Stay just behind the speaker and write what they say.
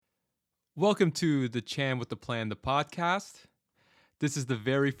Welcome to the Chan with the Plan, the podcast. This is the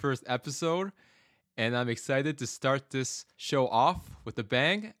very first episode, and I'm excited to start this show off with a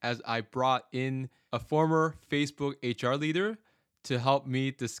bang as I brought in a former Facebook HR leader to help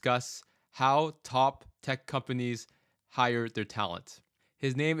me discuss how top tech companies hire their talent.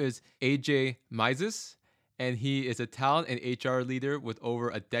 His name is AJ Mizes, and he is a talent and HR leader with over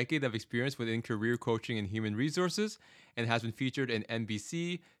a decade of experience within career coaching and human resources, and has been featured in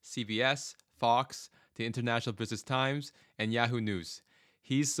NBC, CBS, Fox, the International Business Times, and Yahoo News.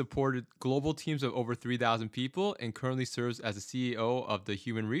 He's supported global teams of over 3,000 people and currently serves as the CEO of the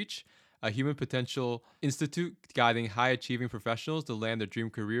Human Reach, a human potential institute guiding high achieving professionals to land their dream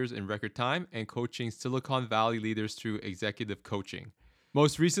careers in record time and coaching Silicon Valley leaders through executive coaching.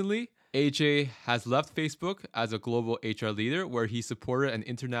 Most recently, AJ has left Facebook as a global HR leader, where he supported an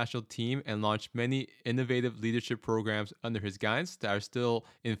international team and launched many innovative leadership programs under his guidance that are still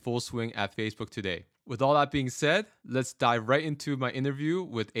in full swing at Facebook today. With all that being said, let's dive right into my interview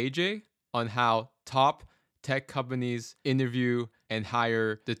with AJ on how top tech companies interview and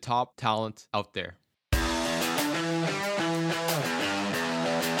hire the top talent out there.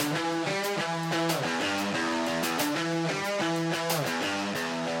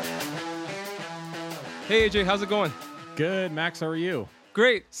 Hey AJ, how's it going? Good, Max. How are you?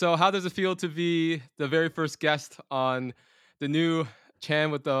 Great. So, how does it feel to be the very first guest on the new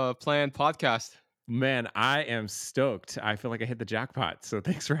Chan with the Plan podcast? Man, I am stoked. I feel like I hit the jackpot. So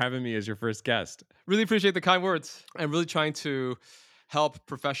thanks for having me as your first guest. Really appreciate the kind words. I'm really trying to help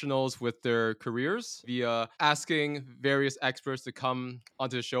professionals with their careers via asking various experts to come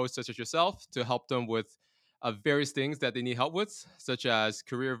onto the show, such as yourself, to help them with various things that they need help with, such as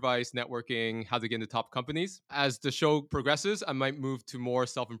career advice, networking, how to get into top companies. As the show progresses, I might move to more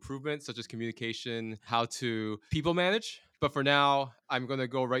self improvement, such as communication, how to people manage. But for now, I'm going to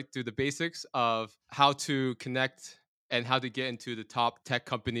go right through the basics of how to connect and how to get into the top tech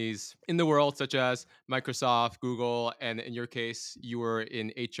companies in the world, such as Microsoft, Google, and in your case, you were in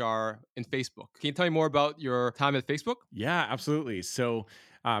HR in Facebook. Can you tell me more about your time at Facebook? Yeah, absolutely. So,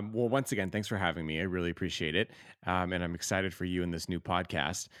 well, once again, thanks for having me. I really appreciate it. And I'm excited for you in this new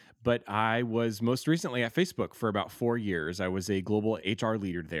podcast. But I was most recently at Facebook for about 4 years. I was a global HR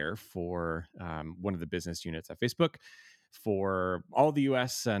leader there for one of the business units at Facebook for all the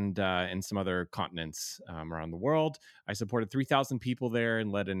US and some other continents around the world. I supported 3,000 people there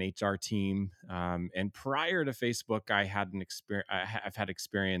and led an HR team. And prior to Facebook, I had an experience. I've had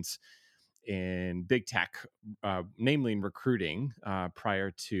experience in big tech, namely in recruiting.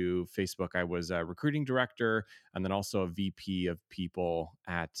 Prior to Facebook, I was a recruiting director and then also a VP of people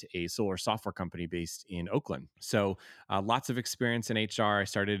at a solar software company based in Oakland. So lots of experience in HR. I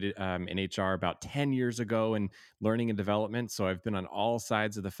started in HR about 10 years ago in learning and development. So I've been on all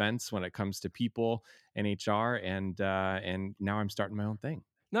sides of the fence when it comes to people in HR, and now I'm starting my own thing.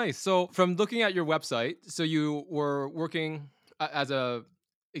 Nice. So, from looking at your website, so you were working as a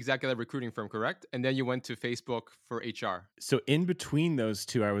executive recruiting firm, correct? And then you went to Facebook for HR. So in between those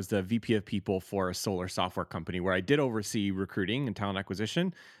two, I was the VP of people for a solar software company where I did oversee recruiting and talent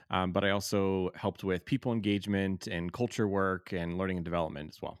acquisition, but I also helped with people engagement and culture work and learning and development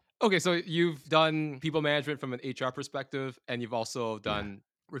as well. Okay, so you've done people management from an HR perspective, and you've also Yeah. done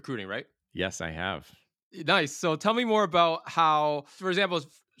recruiting, right? Yes, I have. Nice. So tell me more about how, for example,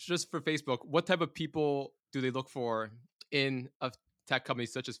 just for Facebook, what type of people do they look for in a tech company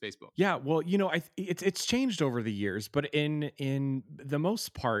such as Facebook? Yeah, well, it's changed over the years, but in the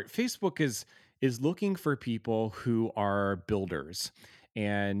most part, Facebook is looking for people who are builders,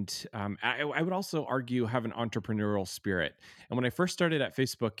 and I would also argue have an entrepreneurial spirit. And when I first started at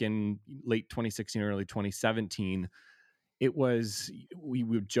Facebook in late 2016, early 2017, it was we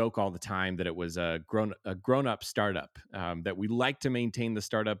would joke all the time that it was a grown up startup, that we like to maintain the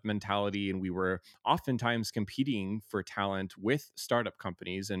startup mentality, and we were oftentimes competing for talent with startup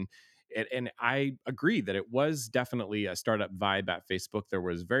companies. And I agree that it was definitely a startup vibe at Facebook. There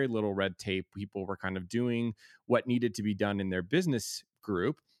was very little red tape. People were kind of doing what needed to be done in their business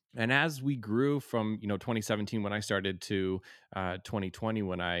group. And as we grew from 2017 when I started to 2020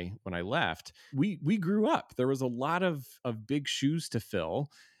 when I left, we grew up. There was a lot of big shoes to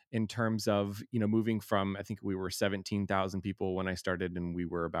fill in terms of moving from, I think we were 17,000 people when I started, and we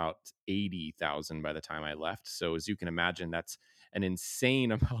were about 80,000 by the time I left. So as you can imagine, that's an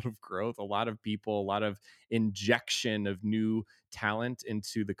insane amount of growth, a lot of people, a lot of injection of new talent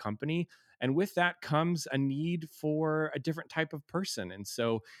into the company. And with that comes a need for a different type of person. And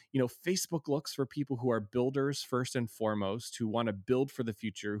so, Facebook looks for people who are builders first and foremost, who want to build for the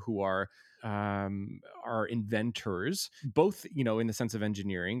future, who are are inventors, both, in the sense of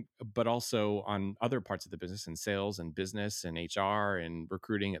engineering, but also on other parts of the business, and sales and business and HR and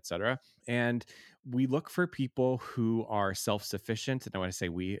recruiting, et cetera. And we look for people who are self-sufficient. And when I say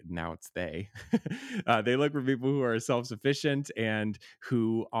we, now it's they. They look for people who are self-sufficient and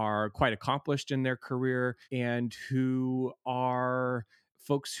who are quite accomplished in their career, and who are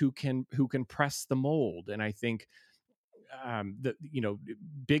folks who can press the mold. And I think that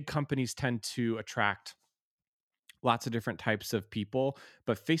big companies tend to attract lots of different types of people,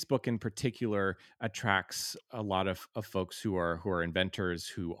 but Facebook in particular attracts a lot of folks who are inventors,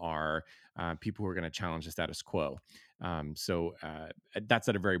 who are people who are going to challenge the status quo. So that's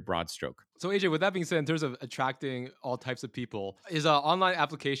at a very broad stroke. So AJ, with that being said, in terms of attracting all types of people, is online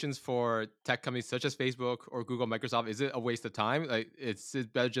applications for tech companies such as Facebook or Google, Microsoft, is it a waste of time? Like, it's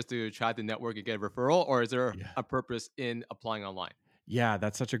better just to try the network and get a referral, or is there Yeah. a purpose in applying online? Yeah,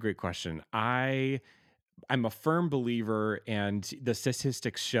 that's such a great question. I'm a firm believer, and the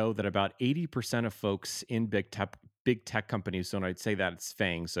statistics show that about 80% of folks in big tech companies, so I'd say that it's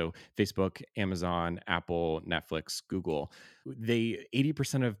FANG, so Facebook, Amazon, Apple, Netflix, Google, they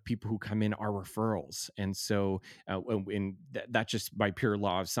 80% of people who come in are referrals. And so that just by pure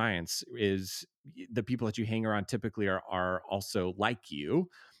law of science is the people that you hang around typically are also like you.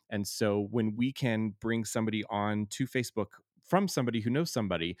 And so when we can bring somebody on to Facebook from somebody who knows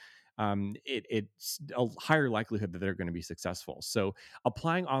somebody, it's a higher likelihood that they're going to be successful. So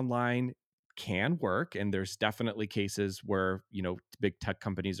applying online can work, and there's definitely cases where big tech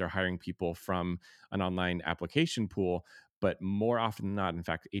companies are hiring people from an online application pool. But more often than not, in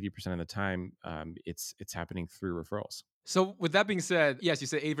fact, 80% of the time, it's happening through referrals. So with that being said, yes, you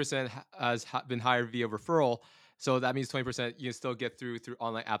said 80% has been hired via referral. So that means 20% you can still get through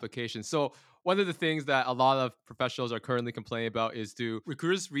online applications. So one of the things that a lot of professionals are currently complaining about is, do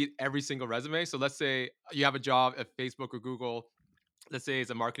recruiters read every single resume? So let's say you have a job at Facebook or Google. Let's say it's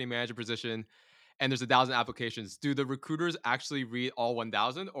a marketing manager position and there's 1,000 applications. Do the recruiters actually read all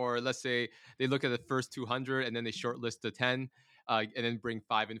 1,000? Or let's say they look at the first 200 and then they shortlist the 10 and then bring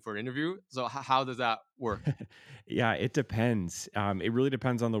 5 in for an interview. So how does that work? Yeah, it depends. It really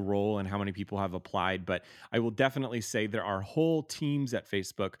depends on the role and how many people have applied. But I will definitely say there are whole teams at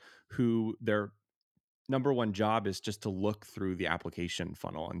Facebook who their number one job is just to look through the application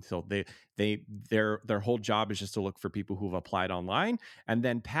funnel until their whole job is just to look for people who've applied online, and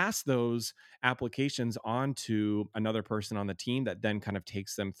then pass those applications on to another person on the team that then kind of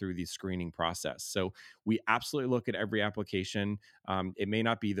takes them through the screening process. So we absolutely look at every application. It may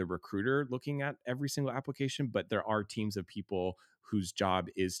not be the recruiter looking at every single application, but there are teams of people whose job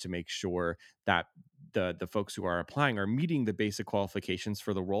is to make sure that the folks who are applying are meeting the basic qualifications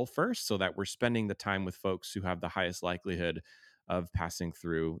for the role first, so that we're spending the time with folks who have the highest likelihood of passing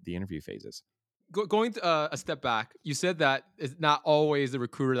through the interview phases. Going a step back, you said that it's not always the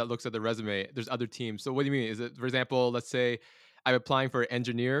recruiter that looks at the resume. There's other teams. So what do you mean? Is it, for example, let's say I'm applying for an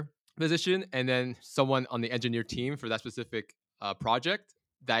engineer position, and then someone on the engineer team for that specific project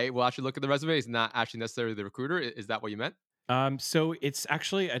that will actually look at the resume is not actually necessarily the recruiter. Is that what you meant? So it's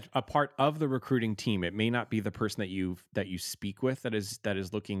actually a part of the recruiting team. It may not be the person that you speak with that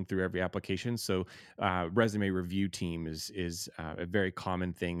is looking through every application. So resume review team is a very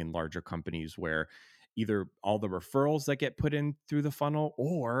common thing in larger companies, where either all the referrals that get put in through the funnel,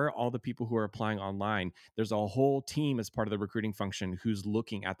 or all the people who are applying online, there's a whole team as part of the recruiting function who's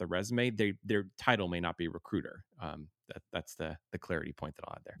looking at the resume. Their title may not be recruiter. That's the clarity point that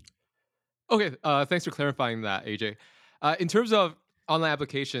I'll add there. Okay, thanks for clarifying that, AJ. In terms of online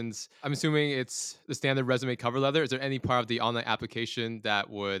applications, I'm assuming it's the standard resume cover letter. Is there any part of the online application that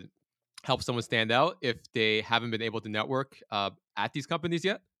would help someone stand out if they haven't been able to network at these companies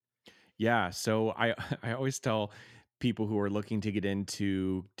yet? Yeah, so I I always tell people who are looking to get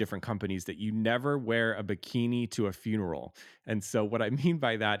into different companies that you never wear a bikini to a funeral. And so what I mean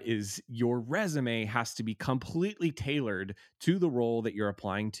by that is your resume has to be completely tailored to the role that you're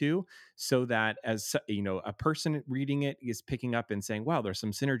applying to, so that a person reading it is picking up and saying, "Wow, there's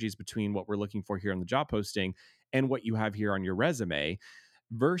some synergies between what we're looking for here on the job posting and what you have here on your resume."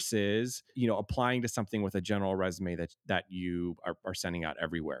 Versus applying to something with a general resume that you are sending out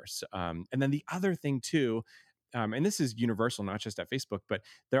everywhere. And then the other thing too, and this is universal, not just at Facebook, but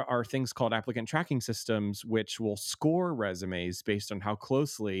there are things called applicant tracking systems, which will score resumes based on how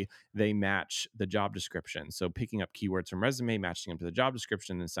closely they match the job description. So picking up keywords from resume, matching them to the job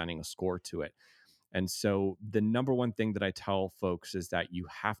description, and assigning a score to it. And so the number one thing that I tell folks is that you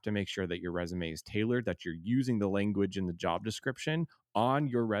have to make sure that your resume is tailored, that you're using the language in the job description on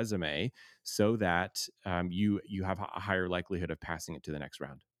your resume, so that you have a higher likelihood of passing it to the next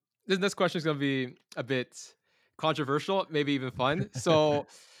round. this next question is going to be a bit controversial, maybe even fun. So,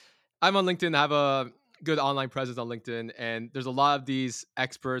 I'm on LinkedIn. I have a good online presence on LinkedIn, and there's a lot of these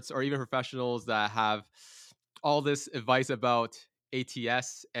experts or even professionals that have all this advice about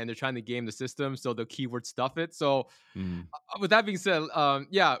ATS, and they're trying to game the system, so they'll keyword stuff it. So, Mm. with that being said,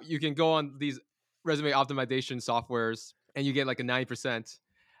 yeah, you can go on these resume optimization softwares, and you get like a 90%,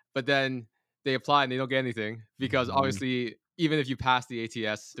 but then they apply and they don't get anything because Mhm. obviously, even if you pass the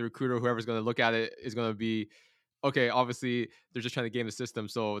ATS, the recruiter, whoever's going to look at it, is going to be okay. Obviously, they're just trying to game the system,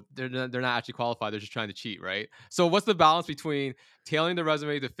 so they're not actually qualified. They're just trying to cheat, right? So, what's the balance between tailoring the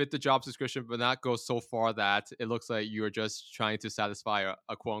resume to fit the job description, but not go so far that it looks like you are just trying to satisfy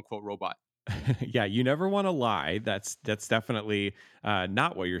a quote unquote robot? Yeah, you never want to lie. That's definitely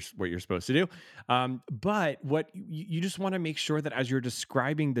not what you're supposed to do. But what you just want to make sure that as you're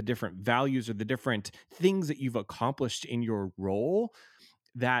describing the different values or the different things that you've accomplished in your role,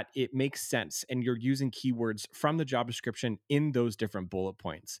 that it makes sense and you're using keywords from the job description in those different bullet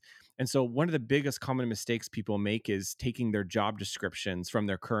points. And so one of the biggest common mistakes people make is taking their job descriptions from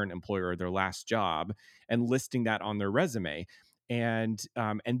their current employer or their last job and listing that on their resume, and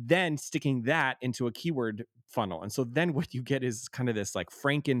then sticking that into a keyword funnel. And so then what you get is kind of this like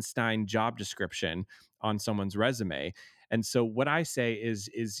Frankenstein job description on someone's resume. And so what I say is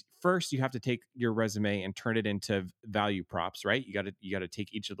first you have to take your resume and turn it into value props, right? You got to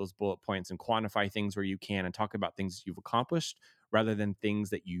take each of those bullet points and quantify things where you can and talk about things you've accomplished rather than things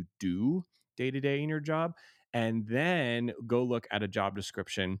that you do day to day in your job. And then go look at a job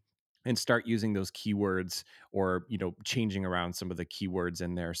description and start using those keywords, or changing around some of the keywords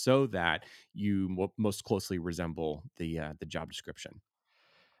in there so that you most closely resemble the job description.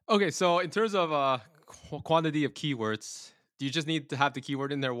 Okay, so in terms of quantity of keywords, do you just need to have the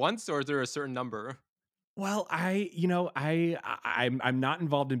keyword in there once, or is there a certain number? Well, I'm not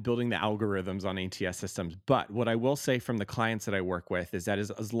involved in building the algorithms on ATS systems, but what I will say from the clients that I work with is that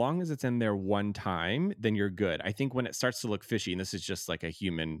as long as it's in there one time, then you're good. I think when it starts to look fishy, and this is just like a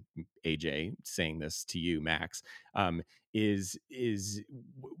human AJ saying this to you, Max,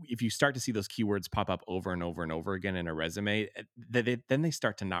 if you start to see those keywords pop up over and over and over again in a resume, then they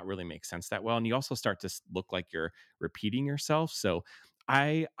start to not really make sense that well, and you also start to look like you're repeating yourself. So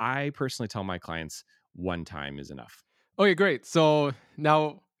I personally tell my clients one time is enough. Okay, great. So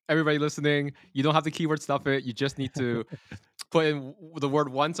now everybody listening, you don't have to keyword stuff it. You just need to put in the word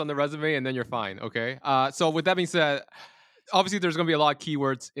once on the resume, and then you're fine. Okay. So with that being said, obviously there's going to be a lot of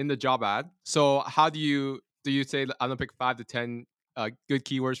keywords in the job ad. So how do you say I'm gonna pick 5 to 10 good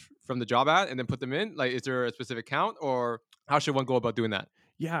keywords from the job ad and then put them in? Like, is there a specific count, or how should one go about doing that?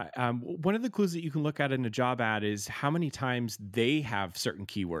 Yeah. One of the clues that you can look at in a job ad is how many times they have certain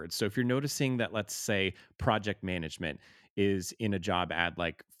keywords. So if you're noticing that, let's say, project management is in a job ad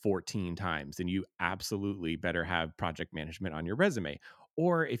like 14 times, then you absolutely better have project management on your resume.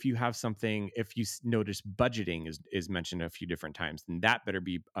 Or if you have something, if you notice budgeting is mentioned a few different times, then that better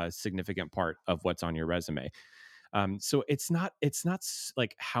be a significant part of what's on your resume. So it's not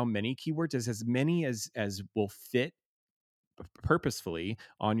like how many keywords, is as many as will fit purposefully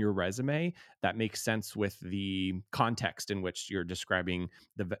on your resume that makes sense with the context in which you're describing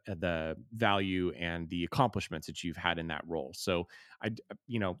the value and the accomplishments that you've had in that role. So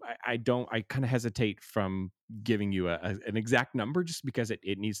I don't, I kind of hesitate from giving you an exact number just because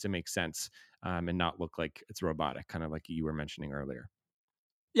it needs to make sense, and not look like it's robotic, kind of like you were mentioning earlier.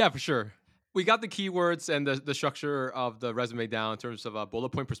 Yeah, for sure. We got the keywords and the structure of the resume down in terms of a bullet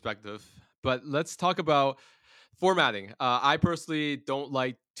point perspective, but let's talk about formatting. I personally don't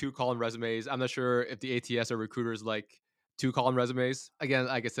like two-column resumes. I'm not sure if the ATS or recruiters like two-column resumes. Again,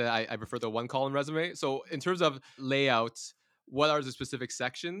 like I said, I prefer the one-column resume. So, in terms of layout, what are the specific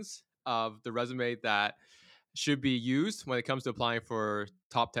sections of the resume that should be used when it comes to applying for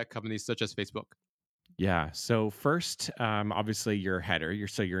top tech companies such as Facebook? Yeah. So first, obviously your header,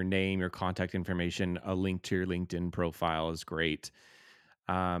 your name, your contact information, a link to your LinkedIn profile is great.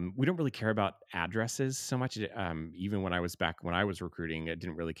 We don't really care about addresses so much. Even when I was recruiting, I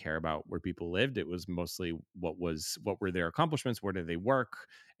didn't really care about where people lived. It was mostly what were their accomplishments, where did they work,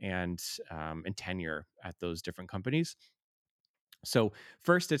 and tenure at those different companies. So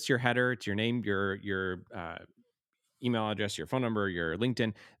first, it's your header, it's your name, your email address, your phone number, your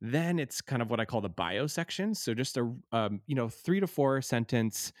LinkedIn. Then it's kind of what I call the bio section. So just a 3 to 4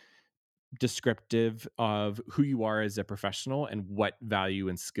 sentence descriptive of who you are as a professional and what value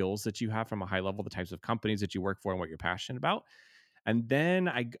and skills that you have from a high level, the types of companies that you work for and what you're passionate about. And then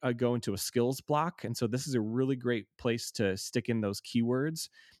I go into a skills block. And so this is a really great place to stick in those keywords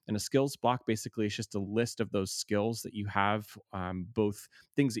And a skills block basically is just a list of those skills that you have, both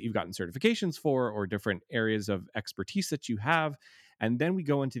things that you've gotten certifications for or different areas of expertise that you have. And then we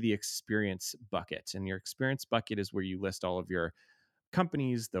go into the experience bucket. And your experience bucket is where you list all of your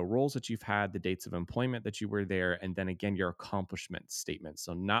companies, the roles that you've had, the dates of employment that you were there, and then again, your accomplishment statement.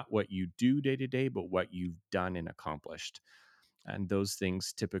 So, not what you do day to day, but what you've done and accomplished. And those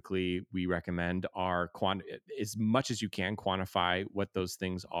things typically we recommend are as much as you can quantify what those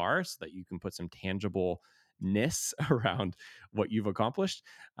things are so that you can put some tangibleness around what you've accomplished.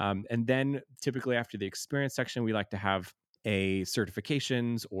 And then typically after the experience section, we like to have a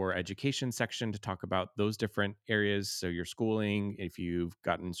certifications or education section to talk about those different areas. So your schooling, if you've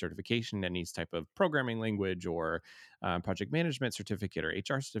gotten certification, any type of programming language or project management certificate or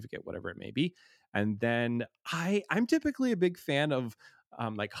HR certificate, whatever it may be. And then I'm typically a big fan of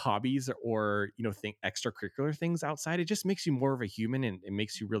like hobbies or think extracurricular things outside. It just makes you more of a human and it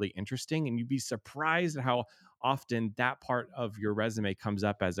makes you really interesting. And you'd be surprised at how often that part of your resume comes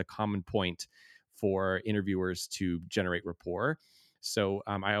up as a common point for interviewers to generate rapport. So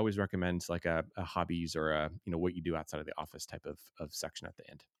I always recommend like a hobbies or a what you do outside of the office type of section at the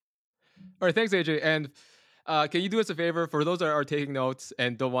end. All right, thanks, AJ. And can you do us a favor for those that are taking notes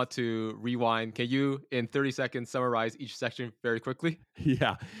and don't want to rewind? Can you, in 30 seconds, summarize each section very quickly?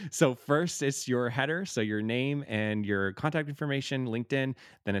 Yeah. So first it's your header, so your name and your contact information, LinkedIn.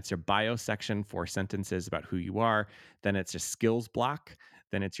 Then it's your bio section for sentences about who you are. Then it's a skills block.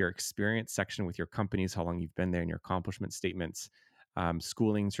 Then it's your experience section with your companies, how long you've been there, and your accomplishment statements,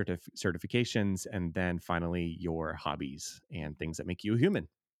 schooling certifications, and then finally your hobbies and things that make you a human.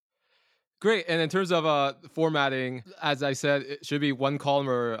 Great. And in terms of formatting, as I said, it should be one column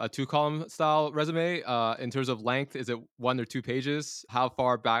or a two column style resume. In terms of length, is it 1 or 2 pages? How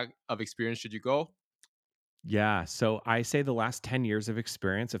far back of experience should you go? Yeah. So I say the last 10 years of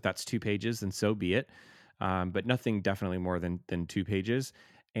experience. If that's 2 pages, then so be it. But nothing definitely more than 2 pages.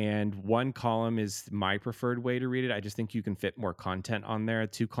 And one column is my preferred way to read it. I just think you can fit more content on there.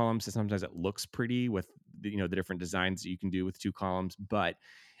 2 columns, sometimes it looks pretty with the different designs that you can do with 2 columns. But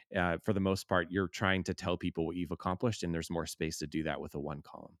for the most part, you're trying to tell people what you've accomplished, and there's more space to do that with a one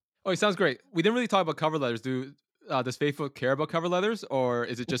column. Oh, it sounds great. We didn't really talk about cover letters. Does Facebook care about cover letters, or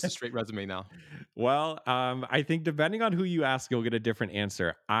is it just a straight resume now? Well, I think depending on who you ask, you'll get a different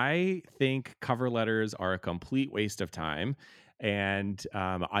answer. I think cover letters are a complete waste of time. And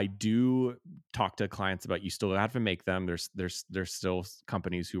I do talk to clients about you still have to make them. There's still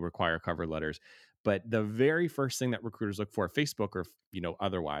companies who require cover letters, but the very first thing that recruiters look for, Facebook or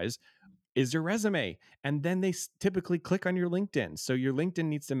otherwise, is your resume. And then they typically click on your LinkedIn. So your LinkedIn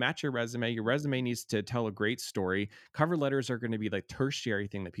needs to match your resume. Your resume needs to tell a great story. Cover letters are going to be like tertiary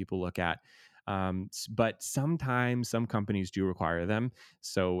thing that people look at. But sometimes some companies do require them.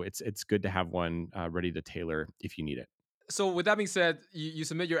 So it's good to have one ready to tailor if you need it. So, with that being said, you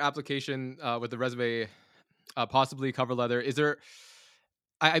submit your application with the resume, possibly cover letter. Is there?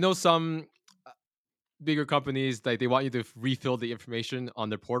 I know some bigger companies like they want you to refill the information on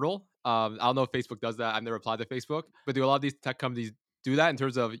their portal. I don't know if Facebook does that. I've never applied to Facebook, but do a lot of these tech companies do that in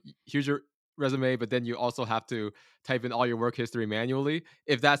terms of here's your resume, but then you also have to type in all your work history manually?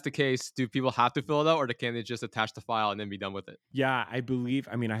 If that's the case, do people have to fill it out, or can they just attach the file and then be done with it? Yeah, I believe.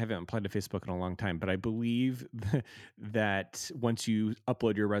 I mean, I haven't applied to Facebook in a long time, but I believe that once you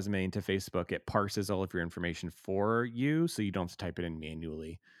upload your resume into Facebook, it parses all of your information for you, so you don't have to type it in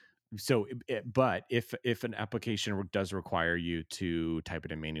manually. So, but if an application does require you to type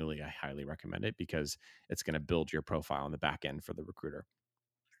it in manually, I highly recommend it because it's going to build your profile on the back end for the recruiter.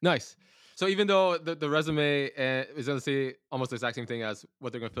 Nice. So even though the resume is going to say almost the exact same thing as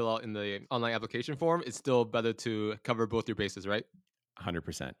what they're going to fill out in the online application form, it's still better to cover both your bases, right?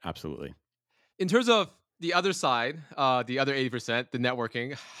 100%, absolutely. In terms of the other side, the other 80%, the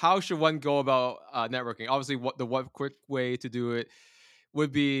networking, how should one go about networking? Obviously, what the one quick way to do it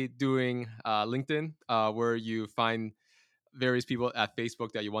would be doing LinkedIn, where you find various people at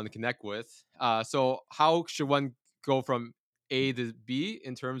Facebook that you want to connect with. So, how should one go from A to B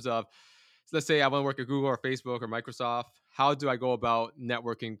in terms of, so let's say I want to work at Google or Facebook or Microsoft. How do I go about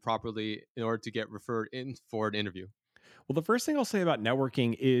networking properly in order to get referred in for an interview? Well, the first thing I'll say about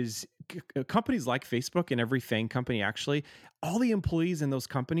networking is companies like Facebook and every FANG company actually, all the employees in those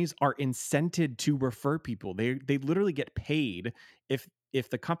companies are incented to refer people. They literally get paid if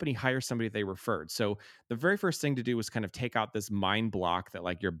the company hires somebody they referred. So the very first thing to do is kind of take out this mind block that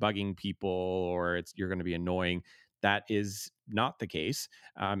like you're bugging people or you're going to be annoying. that is not the case.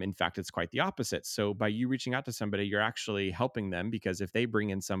 In fact, it's quite the opposite. So by you reaching out to somebody, you're actually helping them, because if they bring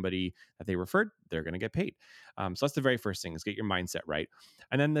in somebody that they referred, they're going to get paid. So that's the very first thing, is get your mindset right.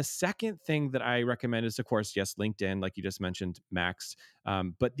 And then the second thing that I recommend is, of course, yes, LinkedIn, like you just mentioned, Max.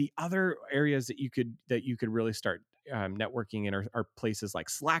 But the other areas that you could really start networking in are places like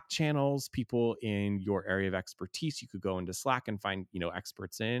Slack channels, people in your area of expertise. You could go into Slack and find,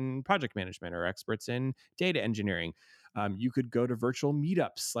 experts in project management or experts in data engineering. You could go to virtual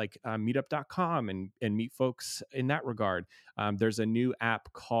meetups like meetup.com and meet folks in that regard. There's a new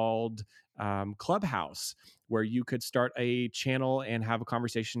app called Clubhouse, where you could start a channel and have a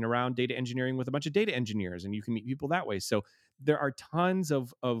conversation around data engineering with a bunch of data engineers, and you can meet people that way. So there are tons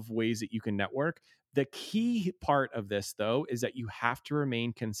of ways that you can network. The key part of this, though, is that you have to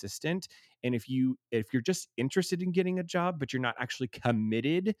remain consistent. And if you're just interested in getting a job, but you're not actually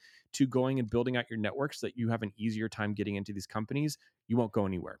committed to going and building out your network so that you have an easier time getting into these companies, you won't go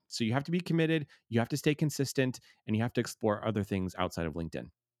anywhere. So you have to be committed, you have to stay consistent, and you have to explore other things outside of LinkedIn.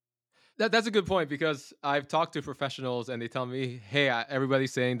 That's a good point because I've talked to professionals and they tell me, hey,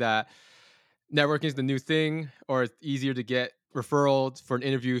 everybody's saying that networking is the new thing, or it's easier to get referrals for an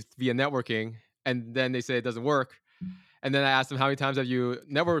interview via networking. And then they say it doesn't work. And then I ask them, how many times have you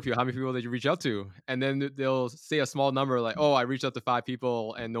networked with people? How many people did you reach out to? And then they'll say a small number like, oh, I reached out to 5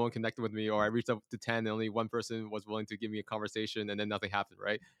 people and no one connected with me. Or I reached out to 10 and only one person was willing to give me a conversation and then nothing happened,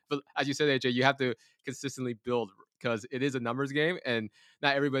 right? But as you said, AJ, you have to consistently build because it is a numbers game and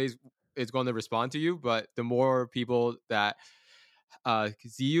not everybody's is going to respond to you. But the more people that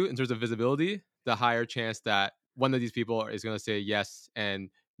see you in terms of visibility, the higher chance that one of these people is going to say yes and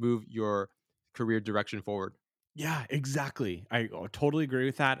move your career direction forward. Yeah, exactly. I totally agree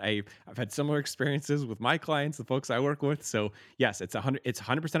with that. I've had similar experiences with my clients, the folks I work with. So yes, it's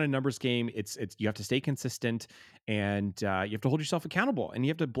 100% a numbers game. It's you have to stay consistent, and you have to hold yourself accountable, and you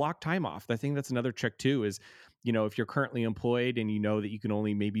have to block time off. I think that's another trick too. Is if you're currently employed and you know that you can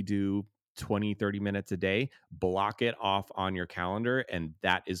only maybe do 20-30 minutes a day, block it off on your calendar, and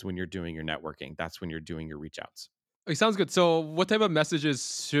that is when you're doing your networking. That's when you're doing your reach outs. Okay, sounds good. So, what type of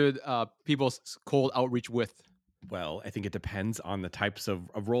messages should people cold outreach with? Well, I think it depends on the types of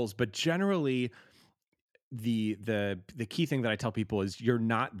roles, but generally the key thing that I tell people is you're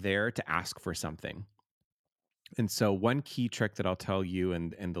not there to ask for something. And so one key trick that I'll tell you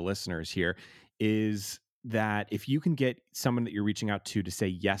and the listeners here is that if you can get someone that you're reaching out to say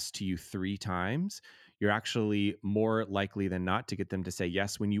yes to you 3 times, you're actually more likely than not to get them to say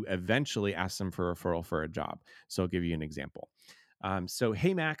yes when you eventually ask them for a referral for a job. So I'll give you an example. So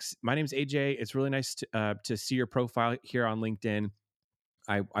hey Max, my name's AJ. It's really nice to see your profile here on LinkedIn.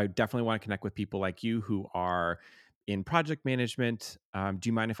 I definitely want to connect with people like you who are in project management. Do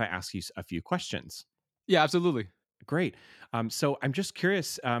you mind if I ask you a few questions? Yeah, absolutely. Great. So I'm just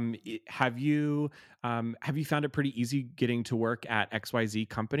curious. Have you found it pretty easy getting to work at XYZ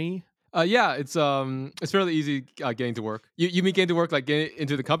company? Yeah, it's fairly easy getting to work. You mean getting to work like getting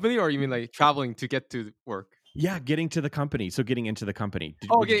into the company, or you mean like traveling to get to work? Yeah, getting to the company. So getting into the company.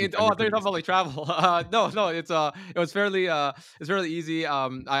 Oh, Did okay. you Oh, find I it thought you were pretty talking about easy? like travel. No, it's fairly easy.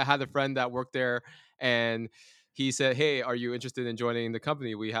 I had a friend that worked there, and he said, "Hey, are you interested in joining the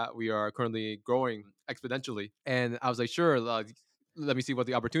company? We are currently growing exponentially." And I was like, "Sure, let me see what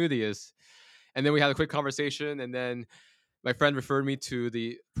the opportunity is." And then we had a quick conversation, and then my friend referred me to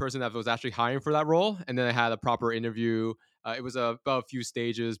the person that was actually hiring for that role, and then I had a proper interview. It was about a few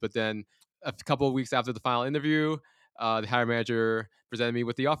stages, but then a couple of weeks after the final interview, the hiring manager presented me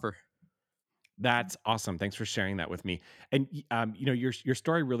with the offer. That's awesome. Thanks for sharing that with me. And your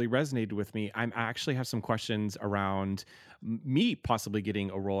story really resonated with me. I actually have some questions around me possibly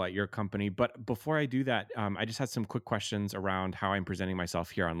getting a role at your company. But before I do that, I just had some quick questions around how I'm presenting myself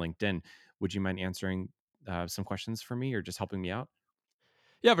here on LinkedIn. Would you mind answering some questions for me or just helping me out?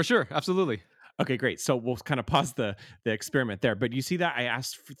 Yeah, for sure, absolutely. Okay, great. So we'll kind of pause the experiment there. But you see that I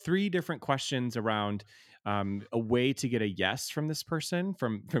asked 3 different questions around a way to get a yes from this person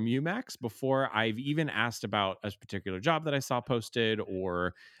from you, Max, before I've even asked about a particular job that I saw posted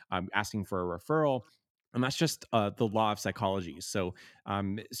or asking for a referral. And that's just the law of psychology. So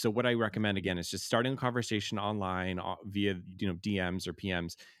what I recommend again is just starting a conversation online via DMs or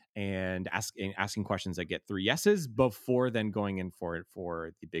PMs and asking questions that get 3 yeses before then going in for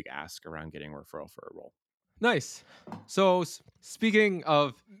the big ask around getting a referral for a role. Nice. So, speaking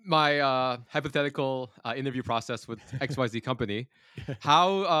of my hypothetical interview process with XYZ company,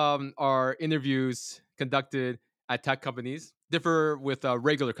 how are interviews conducted at tech companies differ with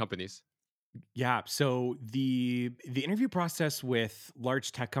regular companies? Yeah, so the interview process with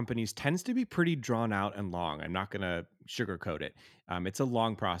large tech companies tends to be pretty drawn out and long. I'm not going to sugarcoat it. It's a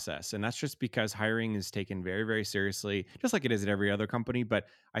long process, and that's just because hiring is taken very, very seriously, just like it is at every other company. But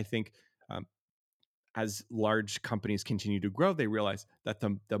I think um, as large companies continue to grow, they realize that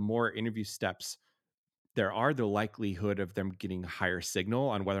the more interview steps there are, the likelihood of them getting higher signal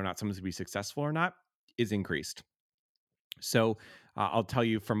on whether or not someone's going to be successful or not is increased. So I'll tell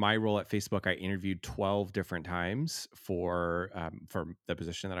you, from my role at Facebook, I interviewed 12 different times for the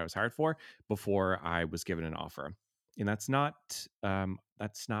position that I was hired for before I was given an offer, and that's not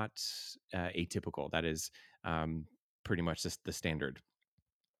atypical. That is pretty much just the standard.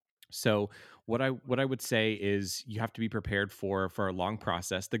 So what I would say is you have to be prepared for a long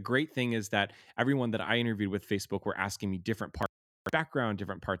process. The great thing is that everyone that I interviewed with Facebook were asking me different parts of my background,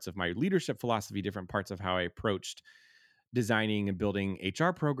 different parts of my leadership philosophy, different parts of how I approached designing and building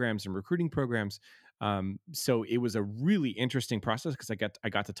HR programs and recruiting programs. So it was a really interesting process because I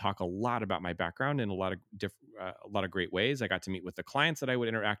got to talk a lot about my background in a lot of great ways. I got to meet with the clients that I would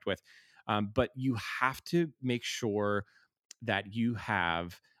interact with, but you have to make sure that you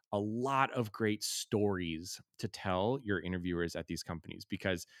have a lot of great stories to tell your interviewers at these companies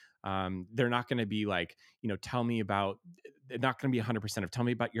because they're not going to be like, tell me about, they're not going to be 100% of tell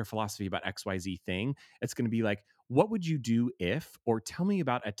me about your philosophy about XYZ thing. It's going to be like, what would you do if, or tell me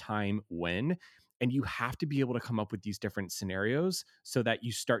about a time when. And you have to be able to come up with these different scenarios so that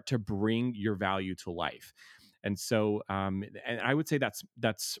you start to bring your value to life. And so, and I would say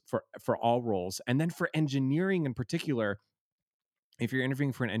that's for all roles, and then for engineering in particular, if you're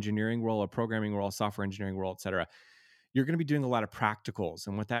interviewing for an engineering role, a programming role, a software engineering role, et cetera, you're going to be doing a lot of practicals.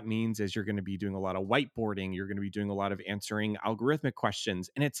 And what that means is you're going to be doing a lot of whiteboarding. You're going to be doing a lot of answering algorithmic questions.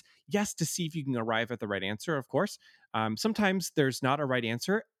 And it's, yes, to see if you can arrive at the right answer, of course. Sometimes there's not a right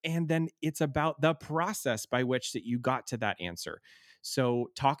answer. And then it's about the process by which that you got to that answer. So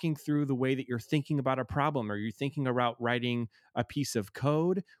talking through the way that you're thinking about a problem, or you're thinking about writing a piece of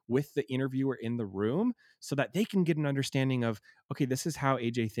code with the interviewer in the room so that they can get an understanding of, okay, this is how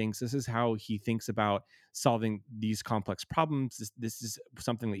AJ thinks. This is how he thinks about solving these complex problems. This is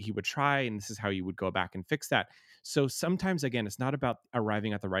something that he would try, and this is how you would go back and fix that. So sometimes, again, it's not about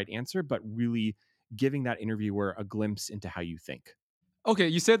arriving at the right answer, but really giving that interviewer a glimpse into how you think. Okay,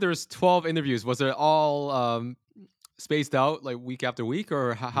 you said there's 12 interviews. Was it all spaced out like week after week,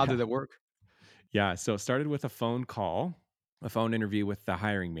 or how Yeah. did it work? Yeah. So it started with a phone call, a phone interview with the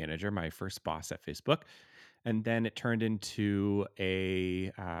hiring manager, my first boss at Facebook. And then it turned into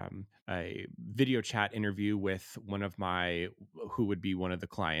a video chat interview with one of my who would be one of the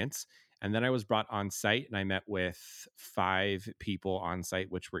clients. And then I was brought on site and I met with five people on site,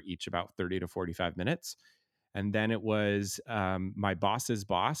 which were each about 30 to 45 minutes. And then it was my boss's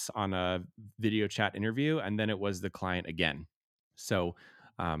boss on a video chat interview, and then it was the client again. So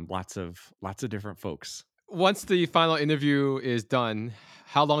lots of different folks. Once the final interview is done,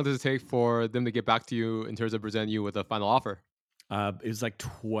 how long does it take for them to get back to you in terms of presenting you with a final offer? It was like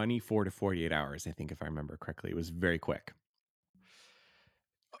 24 to 48 hours, I think, if I remember correctly. It was very quick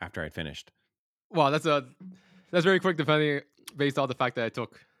after I'd finished. Wow, that's very quick, depending based on the fact that it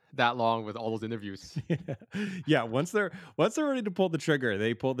took that long with all those interviews. Yeah, once they're ready to pull the trigger,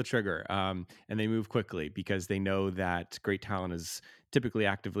 they pull the trigger, and they move quickly because they know that great talent is typically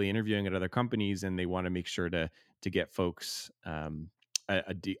actively interviewing at other companies, and they want to make sure to get folks an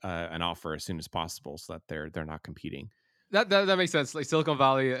offer as soon as possible so that they're not competing. That makes sense. Like Silicon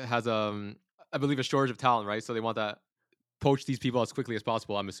Valley has I believe a shortage of talent, right? So they want to poach these people as quickly as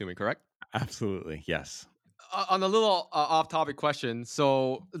possible. I'm assuming, correct? Absolutely, yes. On a little off-topic question,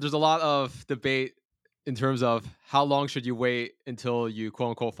 so there's a lot of debate in terms of how long should you wait until you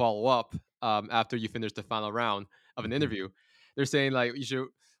quote unquote follow up after you finish the final round of an Mhm. interview. They're saying like you should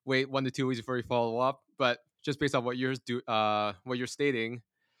wait 1 to 2 weeks before you follow up, but just based on what you're stating,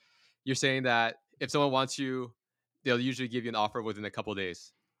 you're saying that if someone wants you, they'll usually give you an offer within a couple of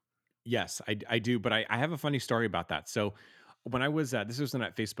days. Yes, I do, but I have a funny story about that. So when I was this wasn't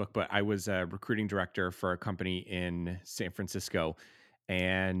at Facebook, but I was a recruiting director for a company in San Francisco,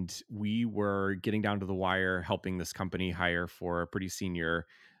 and we were getting down to the wire helping this company hire for a pretty senior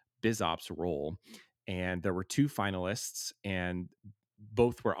biz ops role. And there were two finalists, and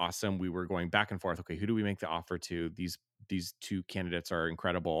both were awesome. We were going back and forth. Okay, who do we make the offer to? These two candidates are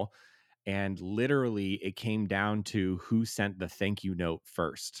incredible. And literally, it came down to who sent the thank you note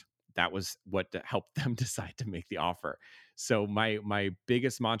first. That was what helped them decide to make the offer. So my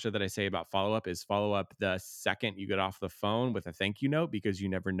biggest mantra that I say about follow up is follow up the second you get off the phone with a thank you note, because you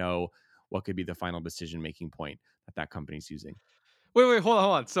never know what could be the final decision making point that company's using. Wait, hold on,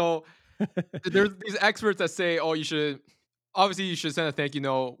 hold on. So There's these experts that say, oh, you should send a thank you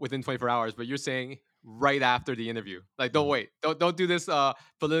note within 24 hours, but you're saying right after the interview. Like, don't wait. Don't do this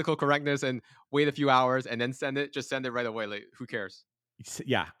political correctness and wait a few hours and then send it. Just send it right away. Like, who cares?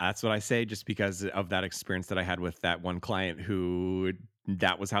 Yeah, that's what I say, just because of that experience that I had with that one client who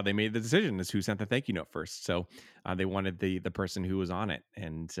that was how they made the decision, is who sent the thank you note first. So they wanted the person who was on it,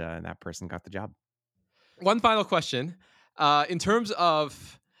 and that person got the job. One final question. In terms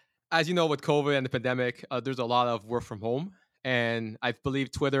of, as you know, with COVID and the pandemic, there's a lot of work from home. And I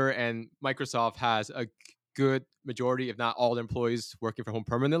believe Twitter and Microsoft has a good majority, if not all, the employees working from home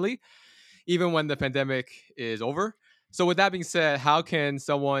permanently, even when the pandemic is over. So, with that being said, how can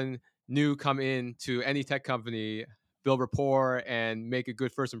someone new come in to any tech company, build rapport, and make a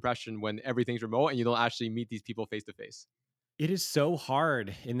good first impression when everything's remote and you don't actually meet these people face to face? It is so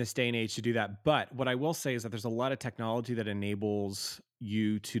hard in this day and age to do that. But what I will say is that there's a lot of technology that enables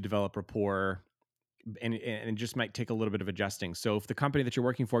you to develop rapport, and it just might take a little bit of adjusting. So if the company that you're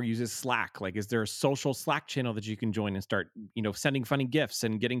working for uses Slack, like, is there a social Slack channel that you can join and start, sending funny gifts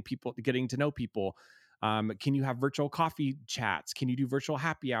and getting to know people? Can you have virtual coffee chats? Can you do virtual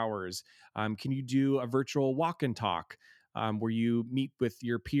happy hours? Can you do a virtual walk and talk, where you meet with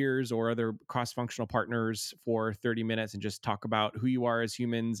your peers or other cross-functional partners for 30 minutes and just talk about who you are as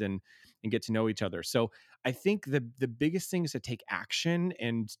humans, and get to know each other? So I think the biggest thing is to take action,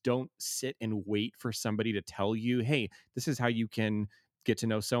 and don't sit and wait for somebody to tell you, hey, this is how you can get to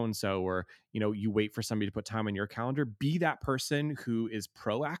know so and so, or you wait for somebody to put time on your calendar. Be that person who is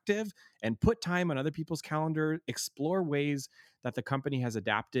proactive and put time on other people's calendar. Explore ways that the company has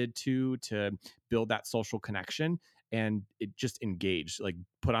adapted to build that social connection, and it just engage, like,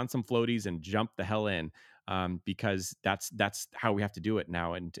 put on some floaties and jump the hell in, because that's how we have to do it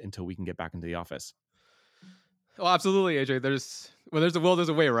now, and until we can get back into the office. Oh, absolutely, AJ. There's a will, there's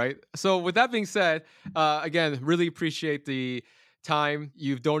a way, right? So, with that being said, again, really appreciate the time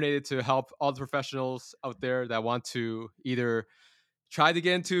you've donated to help all the professionals out there that want to either try to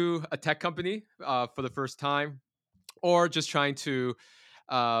get into a tech company for the first time, or just trying to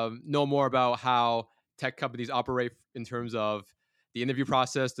know more about how tech companies operate in terms of the interview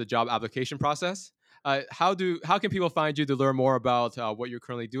process, the job application process. How can people find you to learn more about what you're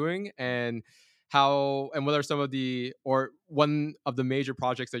currently doing, and what are some of the or one of the major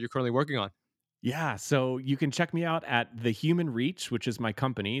projects that you're currently working on? Yeah, so you can check me out at The Human Reach, which is my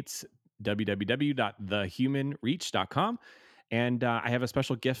company. It's www.thehumanreach.com. And I have a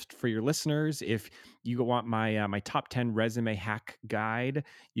special gift for your listeners. If you want my top 10 resume hack guide,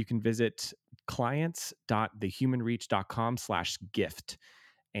 you can visit clients.thehumanreach.com/gift,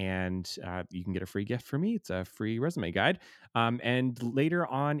 and you can get a free gift from me. It's a free resume guide. And later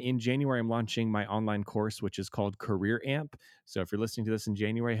on in January, I'm launching my online course, which is called Career Amp. So if you're listening to this in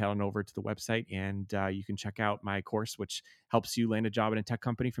January, head on over to the website, and you can check out my course, which helps you land a job in a tech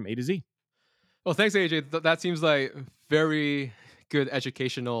company from A to Z. Well, thanks, AJ. That seems like very good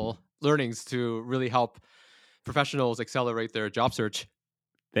educational learnings to really help professionals accelerate their job search.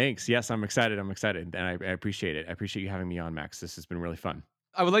 Thanks. Yes, I'm excited. I'm excited. And I appreciate it. I appreciate you having me on, Max. This has been really fun.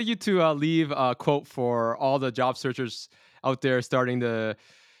 I would like you to leave a quote for all the job searchers out there starting the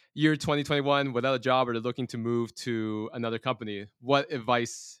year 2021 without a job, or they're looking to move to another company. What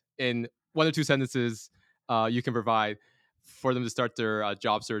advice in one or two sentences you can provide for them to start their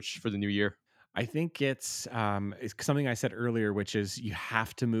job search for the new year? I think it's something I said earlier, which is you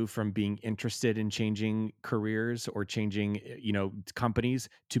have to move from being interested in changing careers or changing, companies,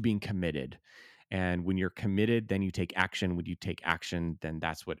 to being committed. And when you're committed, then you take action. When you take action, then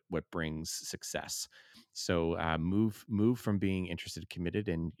that's what brings success. So move from being interested to committed,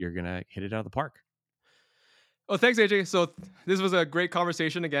 and you're gonna hit it out of the park. Oh, thanks, AJ. So this was a great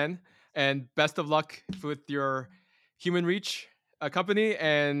conversation again, and best of luck with your Human Reach company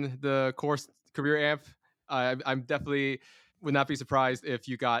and the course Career Amp. I'm definitely would not be surprised if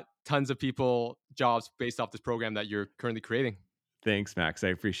you got tons of people jobs based off this program that you're currently creating. Thanks, Max. I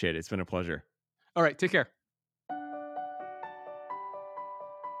appreciate it. It's been a pleasure. All right, take care.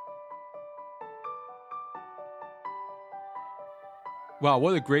 Wow,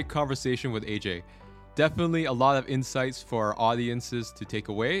 what a great conversation with AJ. Definitely a lot of insights for our audiences to take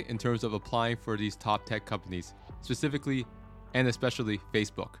away in terms of applying for these top tech companies, specifically and especially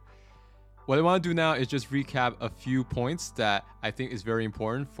Facebook. What I want to do now is just recap a few points that I think is very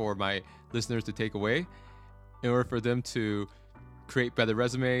important for my listeners to take away in order for them to create better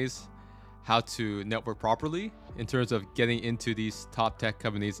resumes, how to network properly in terms of getting into these top tech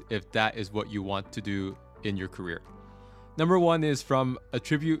companies if that is what you want to do in your career. Number one is from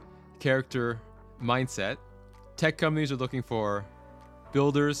attribute character mindset. Tech companies are looking for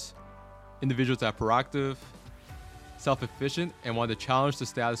builders, individuals that are proactive, self-efficient, and want to challenge the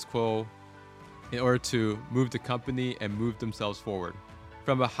status quo in order to move the company and move themselves forward.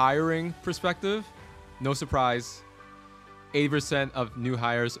 From a hiring perspective, no surprise, 80% of new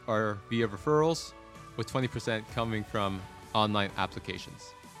hires are via referrals, with 20% coming from online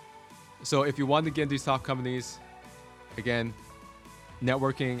applications. So if you want to get into these top companies, again,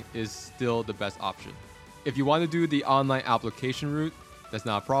 networking is still the best option. If you want to do the online application route, that's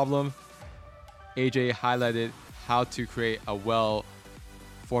not a problem. AJ highlighted how to create a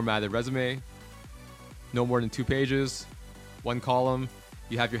well-formatted resume. No more than 2 pages, 1 column.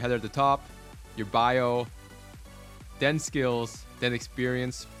 You have your header at the top, your bio, then skills, then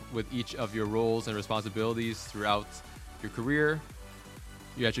experience with each of your roles and responsibilities throughout your career,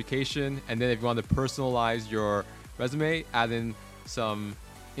 your education, and then if you want to personalize your resume, add in some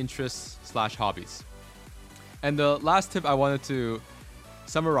interests/hobbies. And the last tip I wanted to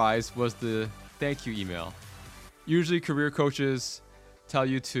summarize was the thank you email. Usually career coaches tell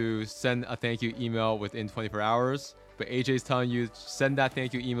you to send a thank you email within 24 hours, but AJ is telling you send that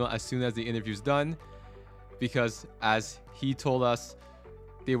thank you email as soon as the interview's done, because as he told us,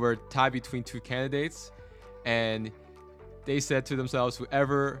 they were tied between 2 candidates, and they said to themselves,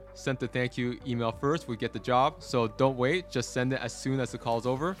 whoever sent the thank you email first would get the job. So don't wait, just send it as soon as the call is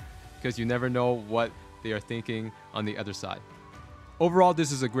over, because you never know what they are thinking on the other side. Overall,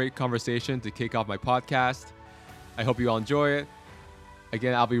 this is a great conversation to kick off my podcast. I hope you all enjoy it.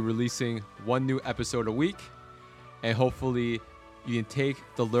 Again, I'll be releasing 1 new episode a week, and hopefully you can take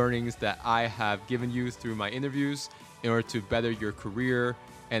the learnings that I have given you through my interviews in order to better your career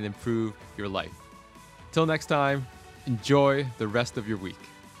and improve your life. Till next time, enjoy the rest of your week.